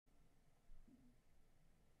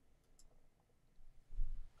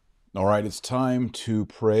All right, it's time to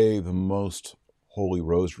pray the Most Holy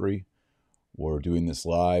Rosary. We're doing this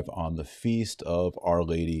live on the Feast of Our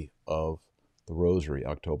Lady of the Rosary,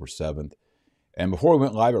 October 7th. And before we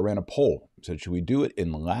went live, I ran a poll. It said, should we do it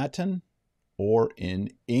in Latin or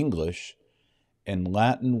in English? And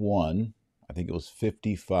Latin won. I think it was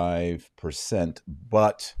 55%.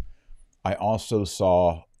 But I also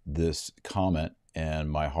saw this comment and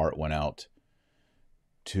my heart went out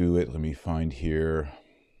to it. Let me find here.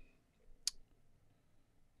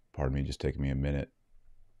 Pardon me, just taking me a minute.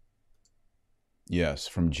 Yes,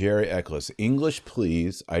 from Jerry Eccles. English,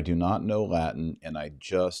 please. I do not know Latin, and I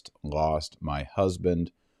just lost my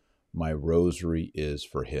husband. My rosary is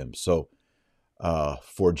for him. So,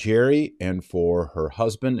 for Jerry and for her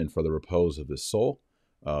husband and for the repose of his soul,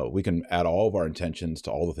 we can add all of our intentions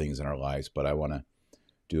to all the things in our lives, but I want to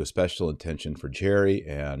do a special intention for Jerry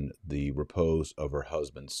and the repose of her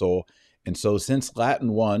husband's soul. And so, since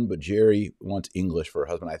Latin won, but Jerry wants English for her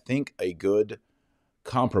husband, I think a good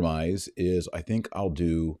compromise is I think I'll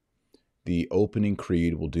do the opening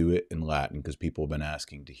creed. We'll do it in Latin because people have been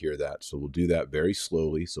asking to hear that. So we'll do that very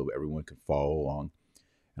slowly so everyone can follow along.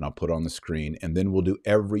 And I'll put on the screen. And then we'll do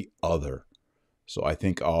every other. So I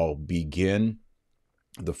think I'll begin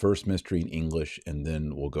the first mystery in English, and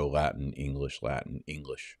then we'll go Latin, English, Latin,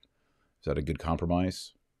 English. Is that a good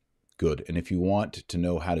compromise? Good. And if you want to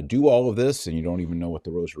know how to do all of this and you don't even know what the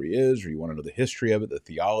rosary is, or you want to know the history of it, the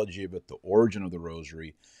theology of it, the origin of the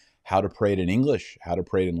rosary, how to pray it in English, how to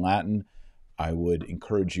pray it in Latin, I would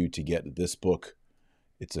encourage you to get this book.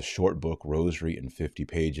 It's a short book, Rosary in 50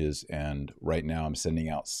 pages. And right now I'm sending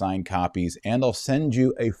out signed copies, and I'll send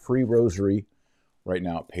you a free rosary right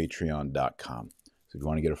now at patreon.com. So if you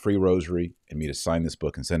want to get a free rosary and me to sign this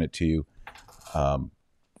book and send it to you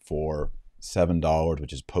for $7,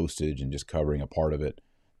 which is postage and just covering a part of it.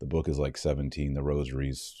 The book is like 17. The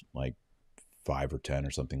rosary's like 5 or 10 or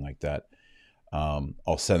something like that.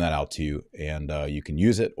 I'll send that out to you, and you can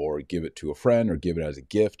use it or give it to a friend or give it as a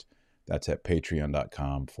gift. That's at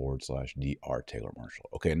patreon.com/Dr. Taylor Marshall.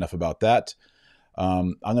 Okay, enough about that.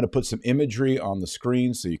 I'm going to put some imagery on the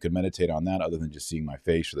screen so you can meditate on that other than just seeing my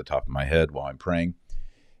face or the top of my head while I'm praying.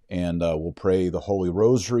 And we'll pray the Holy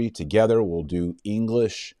Rosary together. We'll do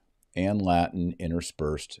English and Latin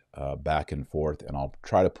interspersed back and forth. And I'll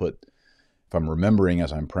try to put, if I'm remembering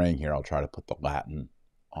as I'm praying here, I'll try to put the Latin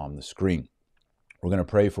on the screen. We're going to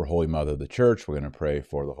pray for Holy Mother of the Church. We're going to pray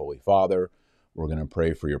for the Holy Father. We're going to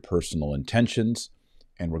pray for your personal intentions.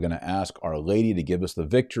 And we're going to ask Our Lady to give us the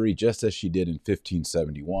victory, just as she did in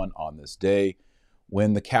 1571 on this day,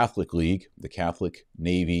 when the Catholic League, the Catholic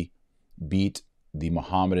Navy, beat the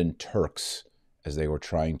Mohammedan Turks as they were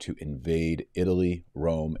trying to invade Italy,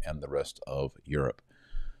 Rome, and the rest of Europe.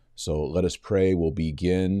 So let us pray. We'll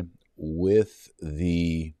begin with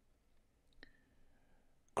the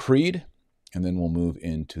Creed, and then we'll move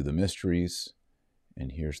into the mysteries.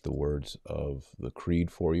 And here's the words of the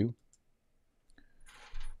Creed for you.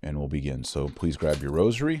 And we'll begin. So please grab your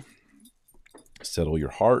rosary, settle your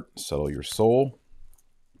heart, settle your soul.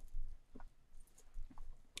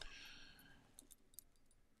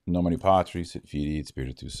 Nomine Patris et Filii et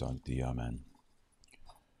Spiritus Sancti. Amen.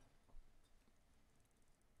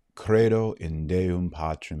 Credo in Deum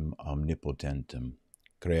Patrem omnipotentem,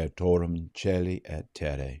 Creatorem celi et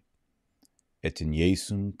terrae, et in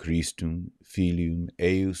Iesum Christum Filium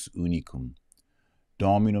eius unicum,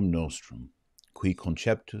 Dominum nostrum, qui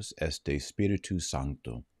conceptus est de Spiritu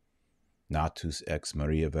Sancto, natus ex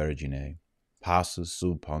Maria Virgine, passus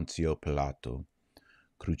sub Pontio Pilato,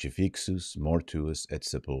 crucifixus, mortuus et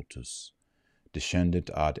sepultus, descendit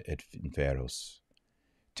ad et inferos,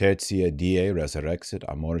 tertia die resurrexit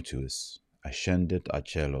a mortuis, ascendit a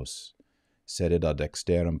celos, sedit ad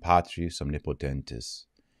dexterum Patris omnipotentis,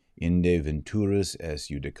 inde venturus es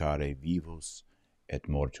judicare vivos et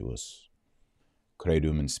mortuos.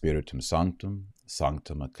 Credum in Spiritum Sanctum,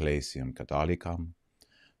 Sanctam Ecclesiam Catholicam,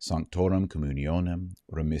 Sanctorum Communionem,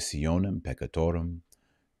 Remissionem Peccatorum,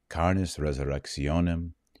 Carnis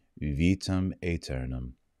Resurrectionem, Vitam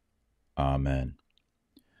Aeternam. Amen.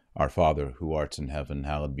 Our Father, who art in heaven,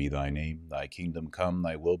 hallowed be thy name. Thy kingdom come,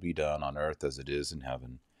 thy will be done on earth as it is in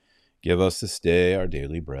heaven. Give us this day our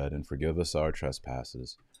daily bread, and forgive us our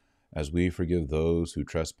trespasses, as we forgive those who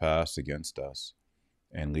trespass against us.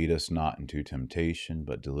 And lead us not into temptation,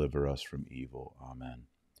 but deliver us from evil. Amen.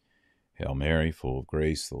 Hail Mary, full of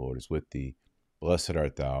grace, the Lord is with thee. Blessed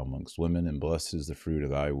art thou amongst women, and blessed is the fruit of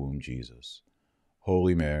thy womb, Jesus.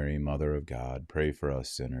 Holy Mary, Mother of God, pray for us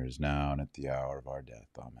sinners, now and at the hour of our death.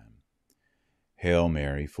 Amen. Hail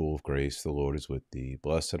Mary, full of grace, the Lord is with thee.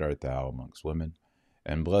 Blessed art thou amongst women,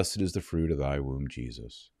 and blessed is the fruit of thy womb,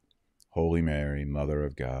 Jesus. Holy Mary, Mother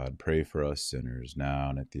of God, pray for us sinners, now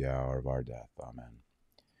and at the hour of our death. Amen.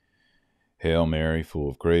 Hail Mary, full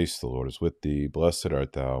of grace, the Lord is with thee. Blessed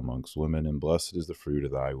art thou amongst women, and blessed is the fruit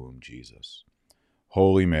of thy womb, Jesus.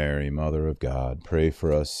 Holy Mary, Mother of God, pray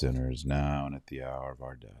for us sinners, now and at the hour of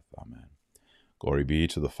our death. Amen. Glory be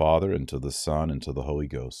to the Father, and to the Son, and to the Holy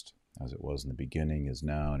Ghost, as it was in the beginning, is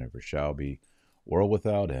now, and ever shall be, world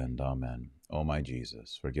without end. Amen. O my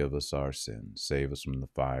Jesus, forgive us our sins, save us from the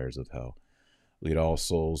fires of hell. Lead all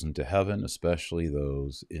souls into heaven, especially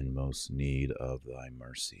those in most need of thy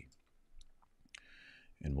mercy.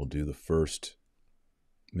 And we'll do the first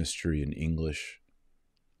mystery in English,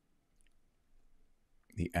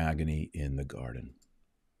 the agony in the garden.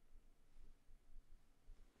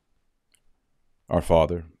 Our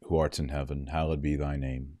Father, who art in heaven, hallowed be thy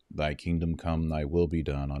name. Thy kingdom come, thy will be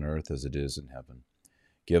done on earth as it is in heaven.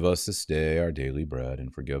 Give us this day our daily bread,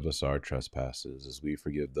 and forgive us our trespasses, as we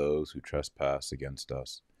forgive those who trespass against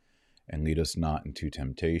us. And lead us not into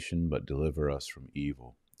temptation, but deliver us from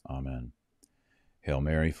evil. Amen. Hail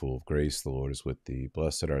Mary, full of grace, the Lord is with thee.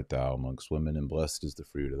 Blessed art thou amongst women, and blessed is the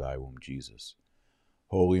fruit of thy womb, Jesus.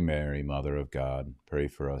 Holy Mary, Mother of God, pray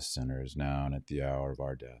for us sinners, now and at the hour of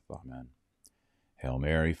our death. Amen. Hail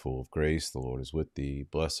Mary, full of grace, the Lord is with thee.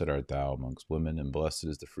 Blessed art thou amongst women, and blessed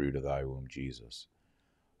is the fruit of thy womb, Jesus.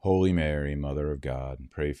 Holy Mary, Mother of God,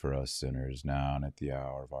 pray for us sinners, now and at the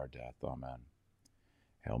hour of our death. Amen.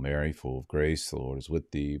 Hail Mary, full of grace, the Lord is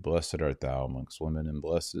with thee. Blessed art thou amongst women, and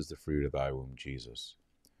blessed is the fruit of thy womb, Jesus.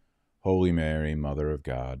 Holy Mary, Mother of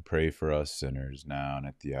God, pray for us sinners, now and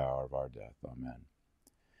at the hour of our death. Amen.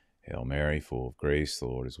 Hail Mary, full of grace, the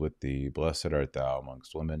Lord is with thee. Blessed art thou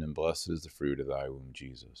amongst women, and blessed is the fruit of thy womb,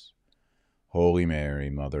 Jesus. Holy Mary,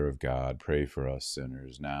 Mother of God, pray for us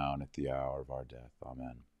sinners, now and at the hour of our death.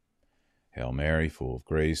 Amen. Hail Mary, full of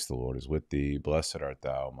grace, the Lord is with thee. Blessed art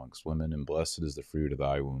thou amongst women, and blessed is the fruit of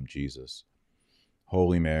thy womb, Jesus.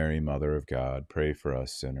 Holy Mary, Mother of God, pray for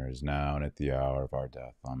us sinners, now and at the hour of our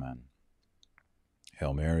death. Amen.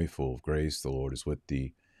 Hail Mary, full of grace, the Lord is with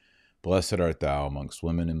thee. Blessed art thou amongst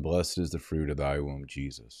women, and blessed is the fruit of thy womb,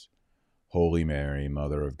 Jesus. Holy Mary,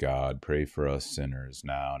 Mother of God, pray for us sinners,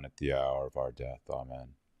 now and at the hour of our death.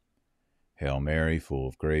 Amen. Hail Mary, full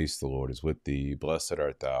of grace, the Lord is with thee. Blessed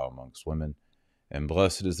art thou amongst women, and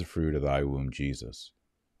blessed is the fruit of thy womb, Jesus.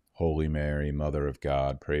 Holy Mary, Mother of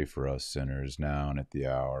God, pray for us sinners, now and at the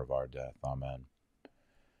hour of our death. Amen.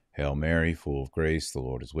 Hail Mary, full of grace, the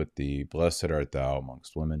Lord is with thee. Blessed art thou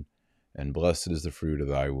amongst women, and blessed is the fruit of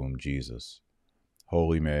thy womb, Jesus.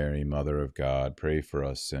 Holy Mary, Mother of God, pray for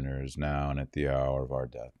us sinners, now and at the hour of our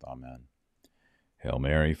death. Amen. Hail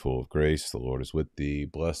Mary, full of grace, the Lord is with thee.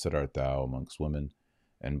 Blessed art thou amongst women,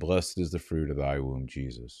 and blessed is the fruit of thy womb,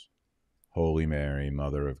 Jesus. Holy Mary,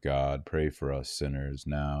 Mother of God, pray for us sinners,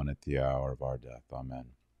 now and at the hour of our death. Amen.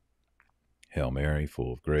 Hail Mary,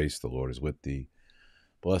 full of grace, the Lord is with thee.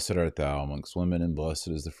 Blessed art thou amongst women, and blessed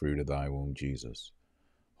is the fruit of thy womb, Jesus.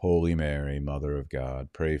 Holy Mary, Mother of God,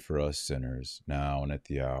 pray for us sinners, now and at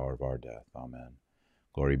the hour of our death. Amen.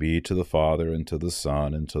 Glory be to the Father, and to the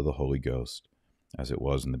Son, and to the Holy Ghost, as it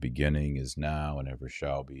was in the beginning, is now, and ever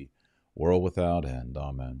shall be, world without end.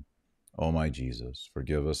 Amen. O my Jesus,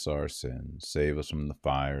 forgive us our sins, save us from the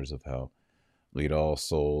fires of hell. Lead all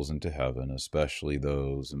souls into heaven, especially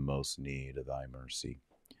those in most need of thy mercy.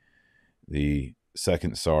 The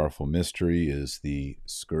second sorrowful mystery is the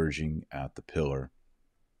scourging at the pillar.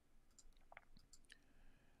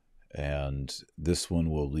 And this one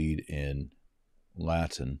will lead in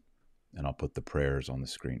Latin, and I'll put the prayers on the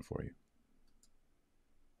screen for you.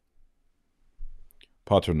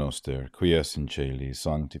 Pater noster, qui es in caeli,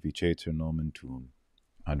 sanctificetur nomen tuum,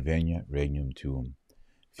 adveniat regnum tuum,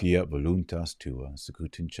 fiat voluntas tua,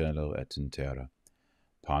 sicut in cielo et in terra.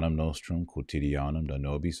 Panem nostrum quotidianum da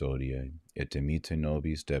nobis hodie, et dimitte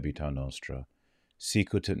nobis debita nostra,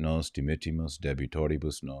 sicut et nos dimittimus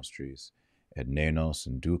debitoribus nostris, et ne nos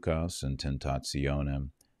inducas in tentationem,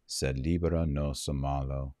 sed libera nos a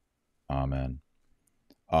malo. Amen.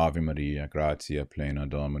 Ave Maria, gratia plena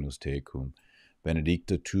Dominus tecum,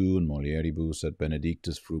 benedicta tu in mulieribus et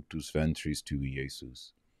benedictus fructus ventris tui,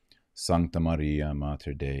 Iesus. Sancta Maria,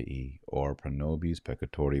 Mater Dei, ora pro nobis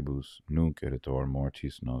peccatoribus, nunc et at hora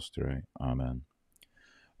mortis nostrae. Amen.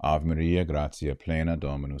 Ave Maria, gratia plena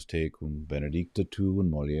Dominus tecum, benedicta tu in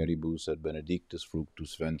mulieribus et benedictus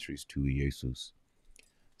fructus ventris tui, Iesus.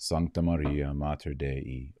 Sancta Maria, Mater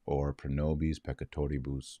Dei, ora pro nobis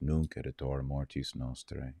peccatoribus, nunc et at hora mortis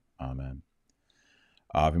nostrae. Amen.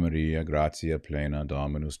 Ave Maria, gratia plena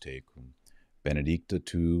Dominus tecum, benedicta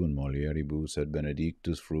tu in mulieribus et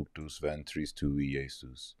benedictus fructus ventris tui,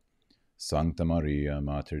 Iesus. Sancta Maria,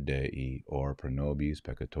 Mater Dei, ora pro nobis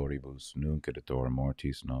peccatoribus, nunc et hora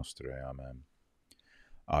mortis nostrae. Amen.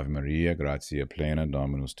 Ave Maria, gratia plena,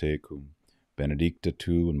 Dominus tecum, benedicta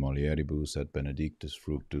tu in mulieribus, et benedictus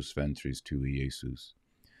fructus ventris tui, Iesus.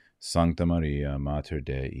 Sancta Maria, Mater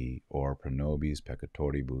Dei, ora pro nobis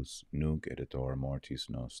peccatoribus, nunc et hora mortis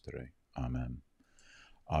nostrae. Amen.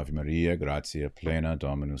 Ave Maria, gratia plena,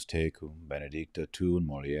 Dominus tecum, benedicta tu in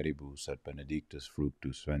mulieribus, et benedictus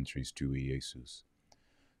fructus ventris tui, Iesus.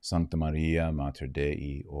 Sancta Maria, Mater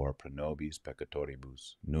Dei, ora pro nobis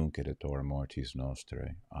peccatoribus, nunc et hora mortis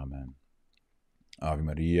nostrae. Amen. Ave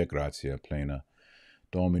Maria, gratia plena,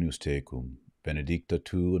 Dominus tecum, benedicta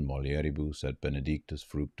tu in mulieribus, et benedictus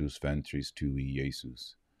fructus ventris tui,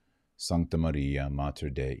 Iesus. Sancta Maria, Mater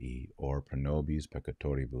Dei, ora pro nobis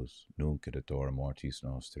peccatoribus, nunc et hora mortis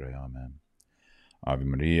nostrae. Amen. Ave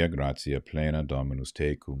Maria, gratia plena, Dominus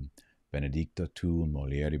tecum, benedicta tu in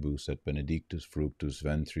mulieribus, et benedictus fructus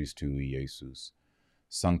ventris tui, Iesus.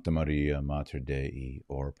 Sancta Maria, Mater Dei,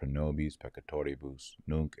 ora pro nobis peccatoribus,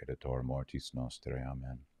 nunc et hora mortis nostrae.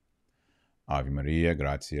 Amen. Ave Maria,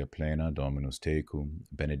 gratia plena, Dominus tecum,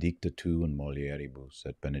 benedicta tu in mulieribus,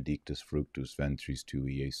 et benedictus fructus ventris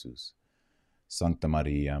tui, Iesus. Sancta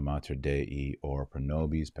Maria, Mater Dei, ora pro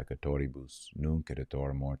nobis peccatoribus, nunc et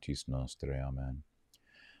hora mortis nostrae. Amen.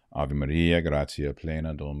 Ave Maria, gratia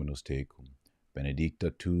plena, Dominus tecum,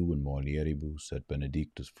 benedicta tu in mulieribus, et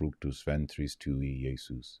benedictus fructus ventris tui,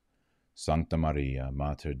 Iesus. Sancta Maria,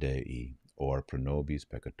 Mater Dei, ora pro nobis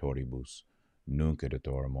peccatoribus, nunc et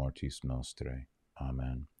hora mortis nostrae.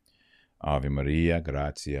 Amen. Ave Maria,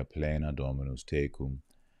 gratia plena, Dominus tecum,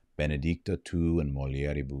 benedicta tu in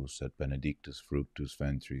mulieribus, et benedictus fructus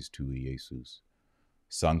ventris tui, Iesus.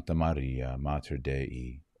 Sancta Maria, Mater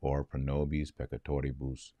Dei, ora pro nobis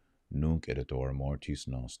peccatoribus, nunc et hora mortis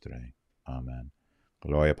nostrae. Amen.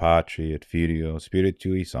 Gloria Patri et Filio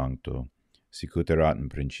Spiritui Sancto, sicut erat in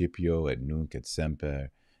principio et nunc et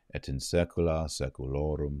semper et in saecula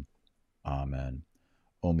saeculorum. Amen.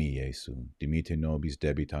 O mi Iesu, dimite nobis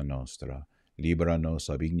debita nostra, libera nos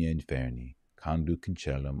ab ignia inferni, conduc in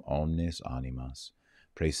caelum omnes animas,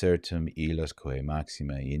 praesertim illas quae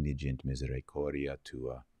maxima indigent misericordia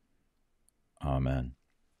tua. Amen.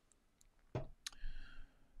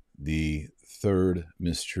 The third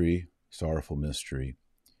mystery, sorrowful mystery,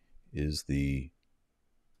 is the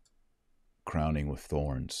crowning with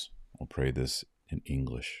thorns. I'll pray this in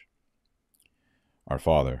English. Our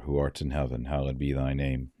Father, who art in heaven, hallowed be thy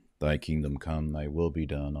name. Thy kingdom come, thy will be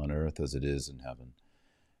done on earth as it is in heaven.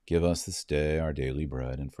 Give us this day our daily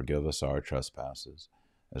bread, and forgive us our trespasses,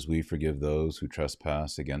 as we forgive those who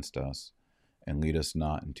trespass against us. And lead us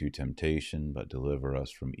not into temptation, but deliver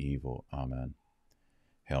us from evil. Amen.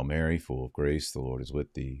 Hail Mary, full of grace, the Lord is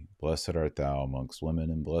with thee. Blessed art thou amongst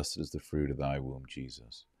women, and blessed is the fruit of thy womb,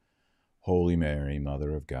 Jesus. Holy Mary,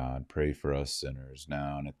 Mother of God, pray for us sinners,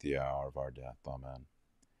 now and at the hour of our death. Amen.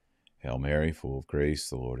 Hail Mary, full of grace,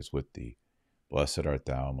 the Lord is with thee. Blessed art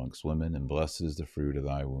thou amongst women, and blessed is the fruit of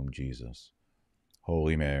thy womb, Jesus.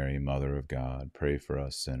 Holy Mary, Mother of God, pray for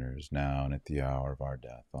us sinners, now and at the hour of our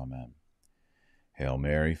death. Amen. Hail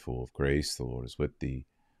Mary, full of grace, the Lord is with thee.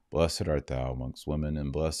 Blessed art thou amongst women,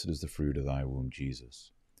 and blessed is the fruit of thy womb,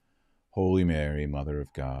 Jesus. Holy Mary, Mother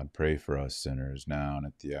of God, pray for us sinners, now and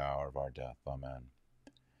at the hour of our death. Amen.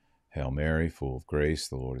 Hail Mary, full of grace,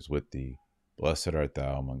 the Lord is with thee. Blessed art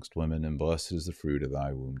thou amongst women, and blessed is the fruit of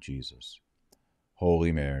thy womb, Jesus.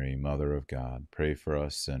 Holy Mary, Mother of God, pray for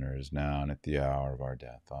us sinners, now and at the hour of our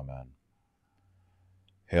death. Amen.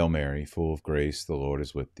 Hail Mary, full of grace, the Lord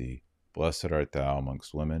is with thee. Blessed art thou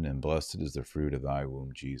amongst women, and blessed is the fruit of thy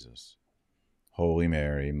womb, Jesus. Holy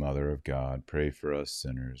Mary, Mother of God, pray for us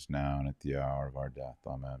sinners, now and at the hour of our death.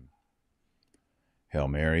 Amen. Hail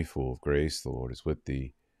Mary, full of grace, the Lord is with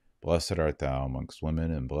thee. Blessed art thou amongst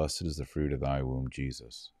women, and blessed is the fruit of thy womb,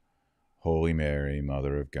 Jesus. Holy Mary,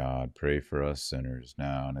 Mother of God, pray for us sinners,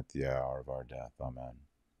 now and at the hour of our death. Amen.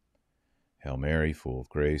 Hail Mary, full of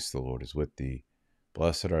grace, the Lord is with thee.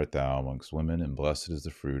 Blessed art thou amongst women, and blessed is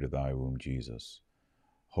the fruit of thy womb, Jesus.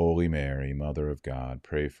 Holy Mary, Mother of God,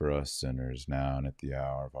 pray for us sinners, now and at the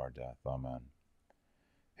hour of our death. Amen.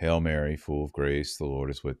 Hail Mary, full of grace, the Lord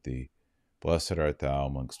is with thee. Blessed art thou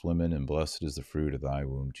amongst women, and blessed is the fruit of thy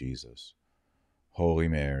womb, Jesus. Holy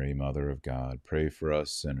Mary, Mother of God, pray for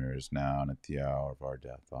us sinners, now and at the hour of our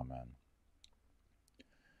death. Amen.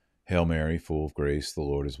 Hail Mary, full of grace, the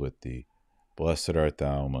Lord is with thee. Blessed art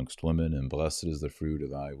thou amongst women, and blessed is the fruit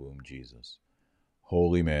of thy womb, Jesus.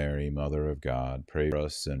 Holy Mary, Mother of God, pray for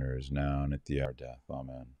us sinners, now and at the hour of death.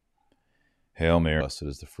 Amen. Hail Mary, blessed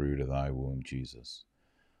is the fruit of thy womb, Jesus.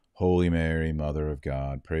 Holy Mary, Mother of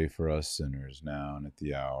God, pray for us sinners, now and at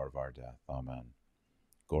the hour of our death. Amen.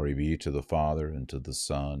 Glory be to the Father, and to the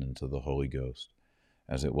Son, and to the Holy Ghost,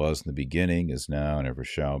 as it was in the beginning, is now, and ever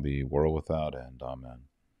shall be, world without end. Amen.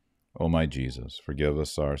 O my Jesus, forgive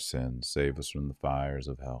us our sins, save us from the fires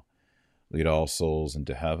of hell. Lead all souls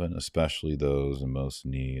into heaven, especially those in most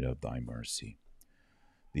need of thy mercy.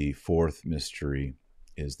 The fourth mystery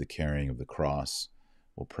is the carrying of the cross.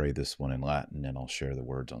 We'll pray this one in Latin, and I'll share the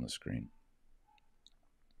words on the screen.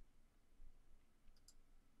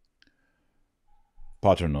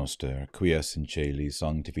 Pater noster, qui es in caeli,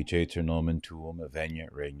 sanctificetur nomen tuum, veniat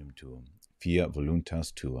regnum tuum, fiat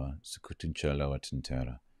voluntas tua, sicut in cielo et in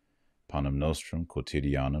terra. Panem nostrum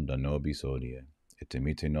quotidianum da nobis hodie, et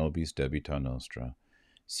dimitte nobis debita nostra,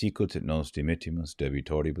 sicut et nos dimittimus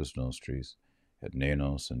debitoribus nostris, et ne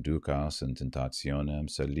nos inducas in tentationem,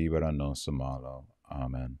 sed libera nos a malo.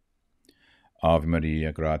 Amen. Ave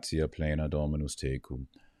Maria, gratia plena Dominus tecum,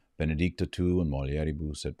 benedicta tu in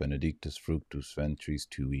mulieribus, et benedictus fructus ventris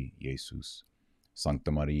tui, Iesus. Sancta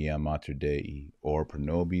Maria, Mater Dei, ora pro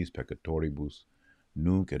nobis peccatoribus,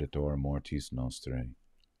 nunc et hora mortis nostrae.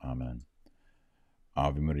 Amen.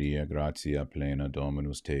 Ave Maria, gratia plena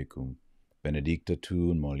Dominus tecum, benedicta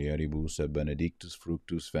tu in mulieribus, et benedictus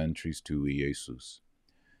fructus ventris tui, Iesus.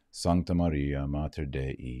 Sancta Maria, Mater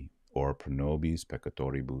Dei, ora pro nobis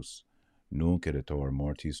peccatoribus, nunc et hora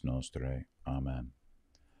mortis nostrae. Amen.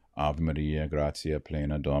 Ave Maria, gratia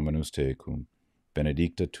plena Dominus tecum,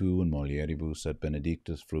 benedicta tu in mulieribus, et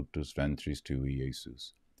benedictus fructus ventris tui,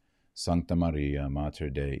 Iesus. Sancta Maria, Mater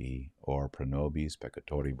Dei, ora pro nobis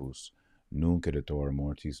peccatoribus, nunc et hora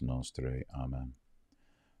mortis nostrae. Amen.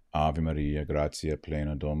 Ave Maria, gratia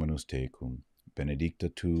plena Dominus tecum, benedicta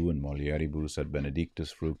tu in mulieribus, et benedictus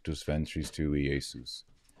fructus ventris tui, Iesus.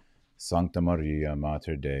 Sancta Maria,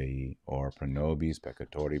 Mater Dei, ora pro nobis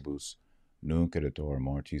peccatoribus, nunc et hora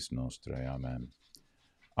mortis nostrae. Amen.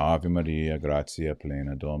 Ave Maria, gratia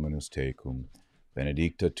plena Dominus tecum,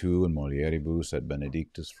 benedicta tu in mulieribus, et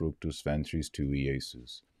benedictus fructus ventris tui,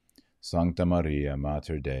 Iesus. Sancta Maria,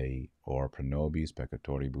 Mater Dei, ora pro nobis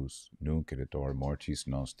peccatoribus, nunc et hora mortis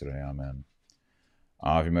nostrae. Amen.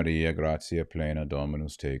 Ave Maria, gratia plena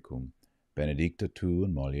Dominus tecum, benedicta tu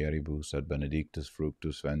in mulieribus, et benedictus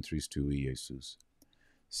fructus ventris tui, Iesus.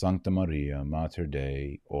 Sancta Maria, Mater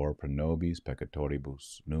Dei, ora pro nobis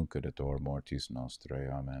peccatoribus, nunc et hora mortis nostrae.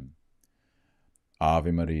 Amen.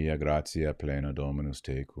 Ave Maria, gratia plena Dominus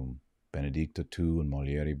tecum, benedicta tu in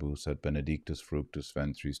mulieribus, et benedictus fructus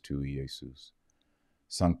ventris tui, Iesus.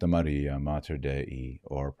 Sancta Maria, Mater Dei,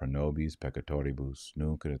 ora pro nobis peccatoribus,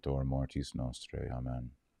 nunc et hora mortis nostrae.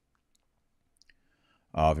 Amen.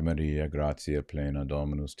 Ave Maria, gratia plena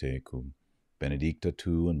Dominus tecum, benedicta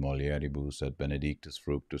tu in mulieribus, et benedictus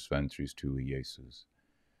fructus ventris tui, Iesus.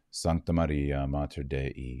 Sancta Maria, Mater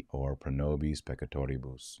Dei, ora pro nobis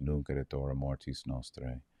peccatoribus, nunc et hora mortis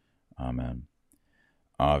nostrae. Amen.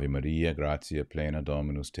 Ave Maria, gratia plena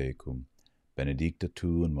Dominus tecum, benedicta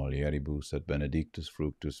tu in mulieribus, et benedictus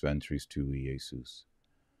fructus ventris tui, Iesus.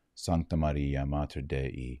 Sancta Maria, Mater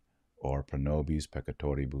Dei, ora pro nobis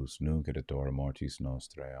peccatoribus, nunc et hora mortis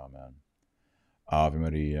nostrae. Amen. Ave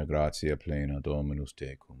Maria, gratia plena Dominus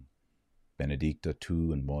tecum, benedicta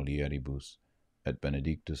tu in mulieribus, et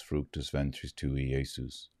benedictus fructus ventris tui,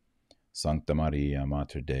 Iesus. Sancta Maria,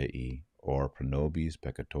 Mater Dei, ora pro nobis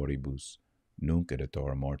peccatoribus, nunc et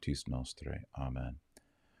hora mortis nostrae. Amen.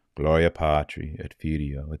 Gloria Patri, et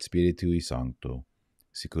Filio, et Spiritui Sancto,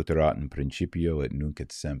 sicut erat in principio et nunc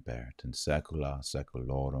et semper, et in saecula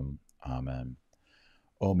saeculorum. Amen.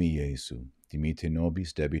 O mi Iesu, dimitte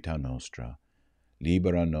nobis debita nostra,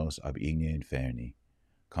 libera nos ab igne inferni,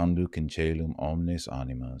 conduc in caelum omnes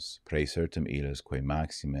animas, praesertum illes quae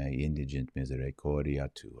maxime indigent misericordia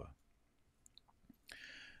tua.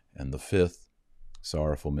 And the fifth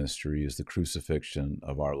sorrowful mystery is the crucifixion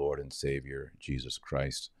of our Lord and Savior, Jesus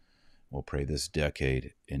Christ. We'll pray this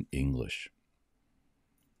decade in English.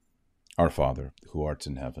 Our Father, who art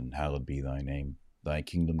in heaven, hallowed be thy name. Thy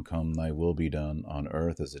kingdom come, thy will be done, on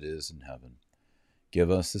earth as it is in heaven.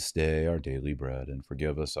 Give us this day our daily bread, and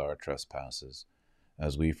forgive us our trespasses,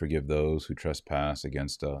 as we forgive those who trespass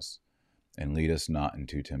against us. And lead us not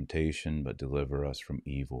into temptation, but deliver us from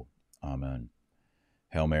evil. Amen.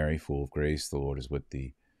 Hail Mary, full of grace, the Lord is with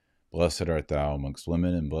thee. Blessed art thou amongst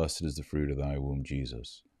women, and blessed is the fruit of thy womb,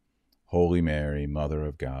 Jesus. Holy Mary, Mother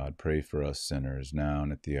of God, pray for us sinners, now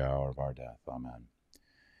and at the hour of our death. Amen.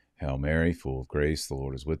 Hail Mary, full of grace, the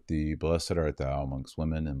Lord is with thee. Blessed art thou amongst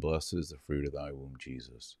women, and blessed is the fruit of thy womb,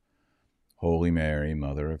 Jesus. Holy Mary,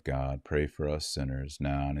 Mother of God, pray for us sinners,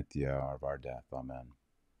 now and at the hour of our death. Amen.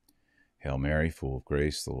 Hail Mary, full of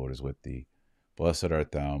grace, the Lord is with thee. Blessed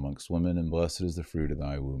art thou amongst women, and blessed is the fruit of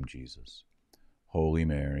thy womb, Jesus. Holy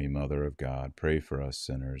Mary, Mother of God, pray for us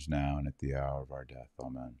sinners, now and at the hour of our death.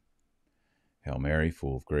 Amen. Hail Mary,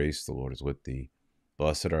 full of grace, the Lord is with thee.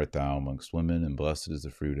 Blessed art thou amongst women, and blessed is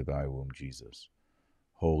the fruit of thy womb, Jesus.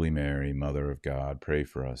 Holy Mary, Mother of God, pray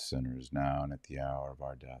for us sinners, now and at the hour of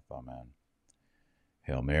our death. Amen.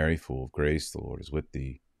 Hail Mary, full of grace, the Lord is with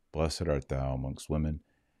thee. Blessed art thou amongst women,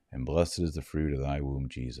 and blessed is the fruit of thy womb,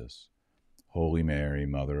 Jesus. Holy Mary,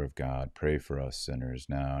 Mother of God, pray for us sinners,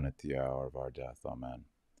 now and at the hour of our death. Amen.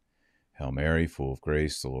 Hail Mary, full of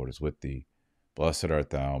grace, the Lord is with thee. Blessed art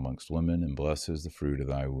thou amongst women, and blessed is the fruit of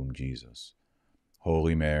thy womb, Jesus.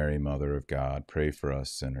 Holy Mary, Mother of God, pray for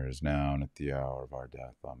us sinners, now and at the hour of our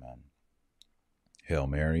death. Amen. Hail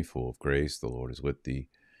Mary, full of grace, the Lord is with thee.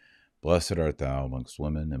 Blessed art thou amongst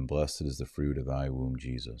women, and blessed is the fruit of thy womb,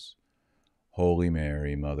 Jesus. Holy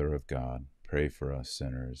Mary, Mother of God, pray for us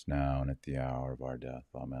sinners, now and at the hour of our death.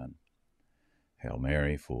 Amen. Hail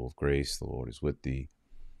Mary, full of grace, the Lord is with thee.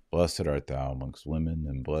 Blessed art thou amongst women,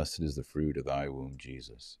 and blessed is the fruit of thy womb,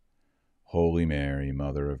 Jesus. Holy Mary,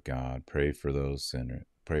 Mother of God, pray for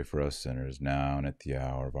us sinners, now and at the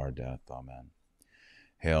hour of our death. Amen.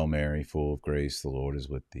 Hail Mary, full of grace, the Lord is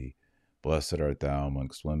with thee. Blessed art thou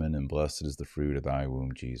amongst women, and blessed is the fruit of thy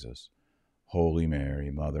womb, Jesus. Holy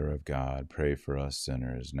Mary, Mother of God, pray for us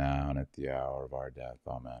sinners, now and at the hour of our death.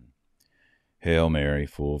 Amen. Hail Mary,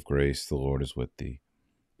 full of grace, the Lord is with thee.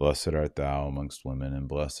 Blessed art thou amongst women, and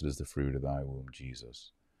blessed is the fruit of thy womb,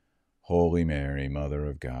 Jesus. Holy Mary, Mother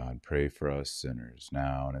of God, pray for us sinners,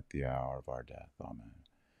 now and at the hour of our death. Amen.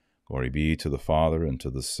 Glory be to the Father, and to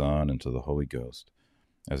the Son, and to the Holy Ghost,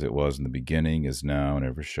 as it was in the beginning, is now, and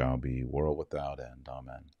ever shall be, world without end.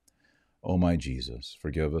 Amen. O my Jesus,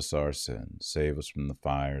 forgive us our sins, save us from the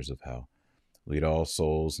fires of hell. Lead all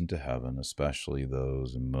souls into heaven, especially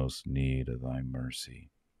those in most need of thy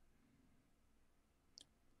mercy.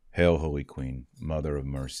 Hail, Holy Queen, Mother of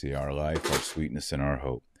mercy, our life, our sweetness, and our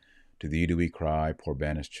hope. To thee do we cry, poor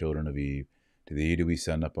banished children of Eve. To thee do we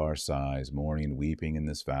send up our sighs, mourning and weeping in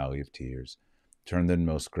this valley of tears. Turn then,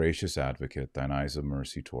 most gracious Advocate, thine eyes of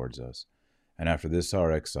mercy towards us, and after this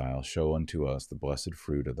our exile, show unto us the blessed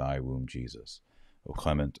fruit of thy womb, Jesus. O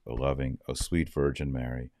clement, O loving, O sweet Virgin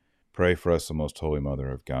Mary, pray for us, O most holy Mother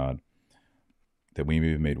of God, that we may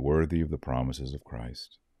be made worthy of the promises of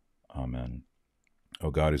Christ. Amen. O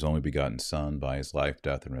God, whose only begotten Son, by his life,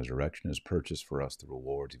 death, and resurrection, has purchased for us the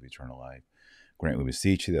rewards of eternal life, grant, we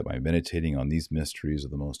beseech thee, that by meditating on these mysteries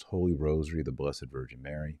of the most holy rosary of the Blessed Virgin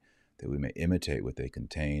Mary, that we may imitate what they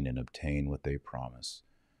contain and obtain what they promise.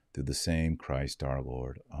 Through the same Christ our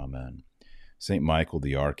Lord. Amen. Saint Michael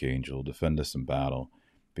the Archangel, defend us in battle.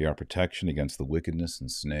 Be our protection against the wickedness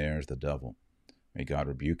and snares of the devil. May God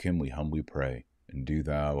rebuke him, we humbly pray. And do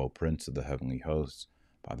thou, O Prince of the heavenly hosts,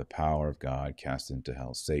 by the power of God, cast into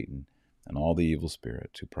hell Satan and all the evil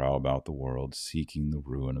spirits who prowl about the world, seeking the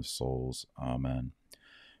ruin of souls. Amen.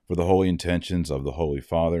 For the holy intentions of the Holy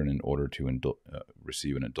Father, and in order to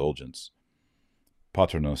receive an indulgence,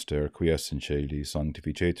 Pater noster, qui es in caeli,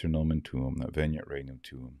 sanctificetur nomen tuum, veniat regnum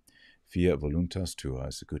tuum, fiat voluntas tua,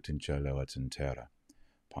 sicut in cielo et in terra.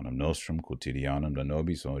 Panem nostrum quotidianum da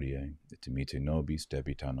nobis hodie, et dimitte nobis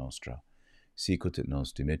debita nostra, sicut et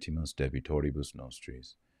nos dimittimus debitoribus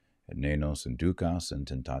nostris, et ne nos inducas in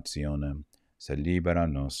tentationem, sed libera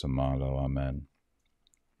nos a malo. Amen.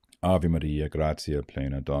 Ave Maria, gratia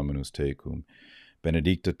plena, Dominus tecum,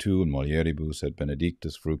 benedicta tu in mulieribus, et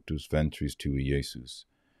benedictus fructus ventris tui, Iesus.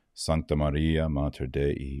 Sancta Maria, Mater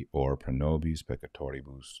Dei, ora pro nobis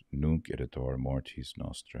peccatoribus, nunc et at hora mortis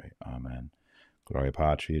nostrae. Amen. Gloria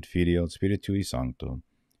Patri et Filio et Spiritui Sancto,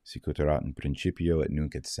 sicut erat in principio et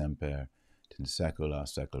nunc et semper, et in saecula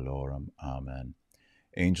saeculorum. Amen.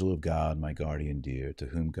 Angel of God, my guardian dear, to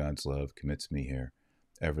whom God's love commits me here,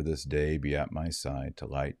 ever this day be at my side, to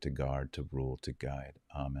light, to guard, to rule, to guide.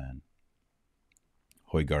 Amen.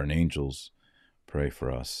 Holy guardian angels, pray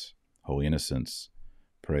for us. Holy innocents,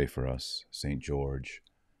 pray for us. St. George,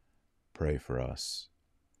 pray for us.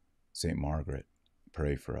 St. Margaret,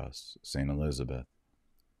 pray for us. St. Elizabeth,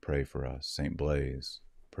 pray for us. St. Blaise,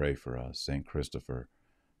 pray for us. St. Christopher,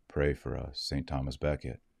 pray for us. St. Thomas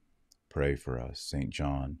Becket, pray for us. St.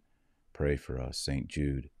 John, pray for us. St.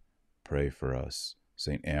 Jude, pray for us.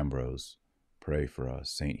 St. Ambrose, pray for us.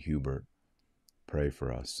 St. Hubert, pray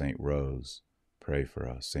for us. St. Rose, pray for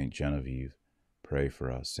us. St. Genevieve, pray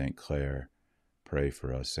for us. St. Clare, pray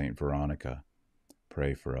for us. St. Veronica,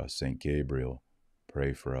 pray for us. St. Gabriel,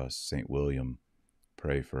 pray for us. St. William,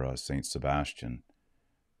 pray for us. St. Sebastian,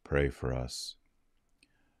 pray for us.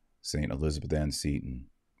 St. Elizabeth Ann Seton,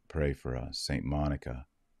 pray for us. St. Monica,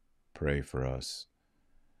 pray for us.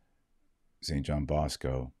 St. John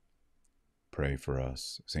Bosco, pray for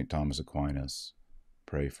us. St. Thomas Aquinas,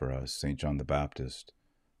 pray for us. St. John the Baptist,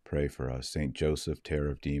 pray for us. St. Joseph, terror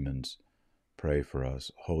of demons, pray for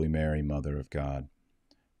us. Holy Mary, Mother of God,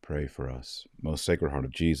 pray for us. Most Sacred Heart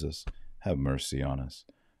of Jesus, have mercy on us.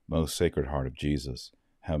 Most Sacred Heart of Jesus,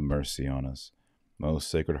 have mercy on us. Most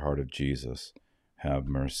Sacred Heart of Jesus, have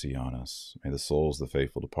mercy on us. May the souls of the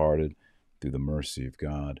faithful departed, through the mercy of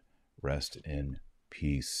God, rest in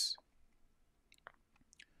peace.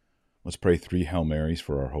 Let's pray 3 Hail Marys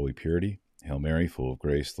for our holy purity. Hail Mary, full of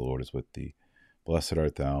grace, the Lord is with thee. Blessed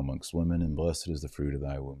art thou amongst women, and blessed is the fruit of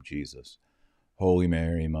thy womb, Jesus. Holy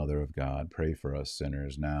Mary, Mother of God, pray for us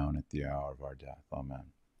sinners now and at the hour of our death.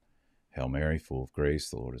 Amen. Hail Mary, full of grace,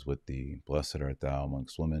 the Lord is with thee. Blessed art thou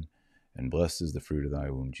amongst women, and blessed is the fruit of thy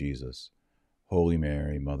womb, Jesus. Holy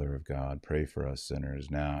Mary, Mother of God, pray for us sinners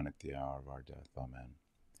now and at the hour of our death. Amen.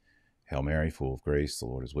 Hail Mary, full of grace, the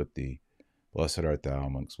Lord is with thee. Blessed art thou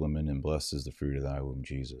amongst women, and blessed is the fruit of thy womb,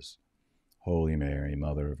 Jesus. Holy Mary,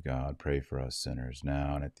 Mother of God, pray for us sinners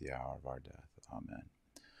now and at the hour of our death. Amen.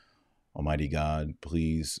 Almighty God,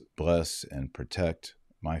 please bless and protect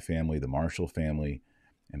my family, the Marshall family,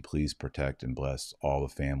 and please protect and bless all the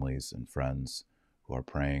families and friends who are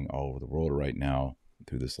praying all over the world right now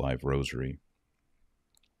through this live rosary.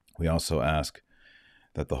 We also ask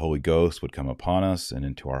that the Holy Ghost would come upon us and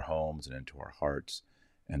into our homes and into our hearts,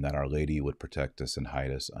 and that Our Lady would protect us and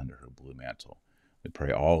hide us under her blue mantle. We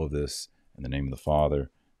pray all of this in the name of the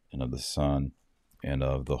Father, and of the Son, and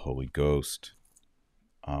of the Holy Ghost.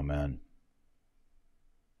 Amen.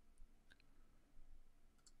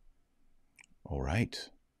 All right.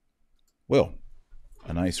 Well,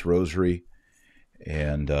 a nice rosary.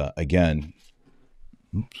 And again,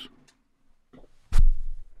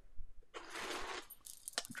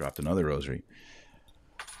 dropped another rosary.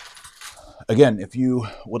 Again, if you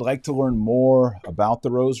would like to learn more about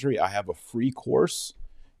the rosary, I have a free course.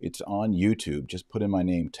 It's on YouTube. Just put in my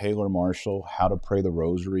name, Taylor Marshall, How to Pray the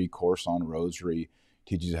Rosary, course on rosary.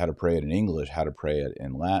 Teaches you how to pray it in English, how to pray it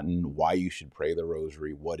in Latin, why you should pray the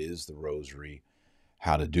rosary, what is the rosary,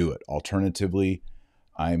 how to do it. Alternatively,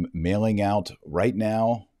 I'm mailing out right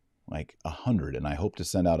now like 100, and I hope to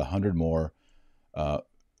send out 100 more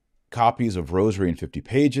copies of Rosary in 50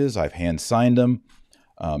 Pages. I've hand-signed them.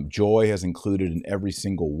 Joy has included in every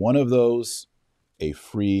single one of those a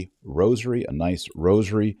free rosary, a nice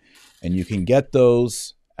rosary, and you can get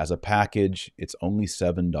those as a package. It's only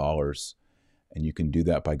 $7, and you can do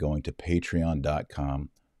that by going to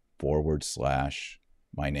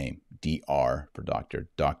patreon.com/my name, DR for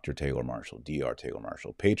Dr. Taylor Marshall, DR Taylor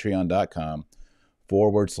Marshall,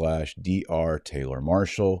 patreon.com/DR Taylor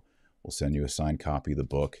Marshall. We'll send you a signed copy of the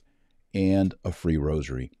book and a free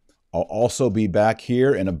rosary. I'll also be back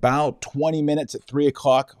here in about 20 minutes at 3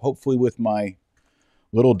 o'clock, hopefully with my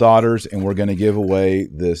little daughters, and we're going to give away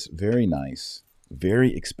this very nice,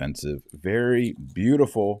 very expensive, very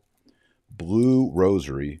beautiful blue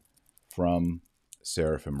rosary from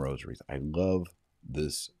Seraphim Rosaries. I love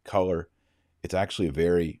this color. It's actually a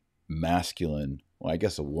very masculine, well, I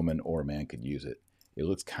guess a woman or a man could use it. It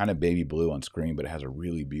looks kind of baby blue on screen, but it has a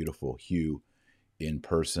really beautiful hue in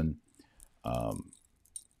person.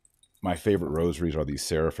 My favorite rosaries are these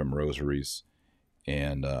Seraphim Rosaries,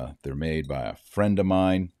 and they're made by a friend of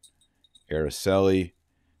mine, Araceli.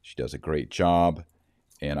 She does a great job,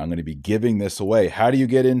 and I'm going to be giving this away. How do you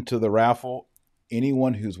get into the raffle?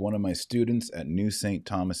 Anyone who's one of my students at New St.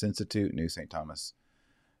 Thomas Institute,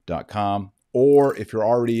 newstthomas.com, or if you're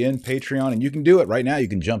already in Patreon, and you can do it right now, you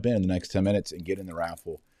can jump in the next 10 minutes and get in the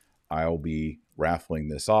raffle. I'll be raffling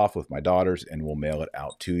this off with my daughters, and we'll mail it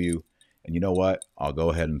out to you. And you know what? I'll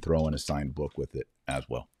go ahead and throw in a signed book with it as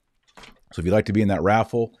well. So if you'd like to be in that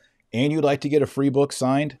raffle and you'd like to get a free book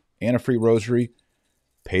signed and a free rosary,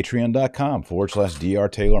 patreon.com/DR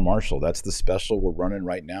Taylor Marshall. That's the special we're running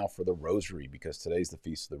right now for the rosary, because today's the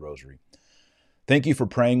Feast of the Rosary. Thank you for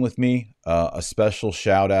praying with me. A special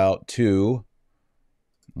shout out to,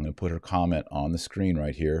 I'm going to put her comment on the screen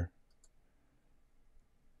right here,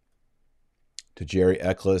 to Jerry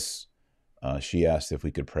Eckles. She asked if we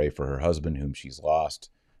could pray for her husband, whom she's lost.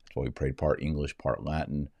 That's why we prayed part English, part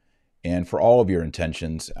Latin. And for all of your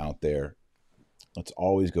intentions out there, let's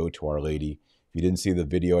always go to Our Lady. If you didn't see the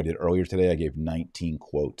video I did earlier today, I gave 19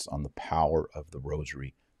 quotes on the power of the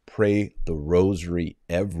rosary. Pray the rosary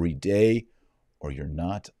every day, or you're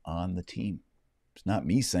not on the team. It's not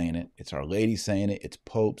me saying it. It's Our Lady saying it. It's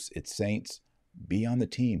popes. It's saints. Be on the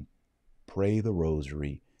team. Pray the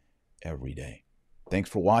rosary every day. Thanks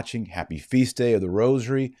for watching. Happy Feast Day of the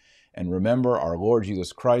Rosary. And remember our Lord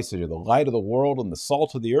Jesus Christ, that you're the light of the world and the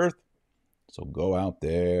salt of the earth. So go out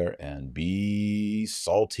there and be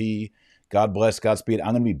salty. God bless, Godspeed.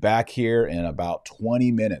 I'm going to be back here in about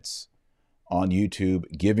 20 minutes on YouTube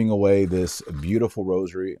giving away this beautiful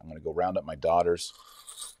rosary. I'm going to go round up my daughters,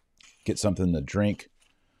 get something to drink,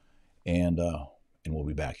 and we'll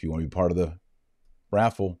be back. If you want to be part of the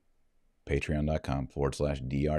raffle, patreon.com/DR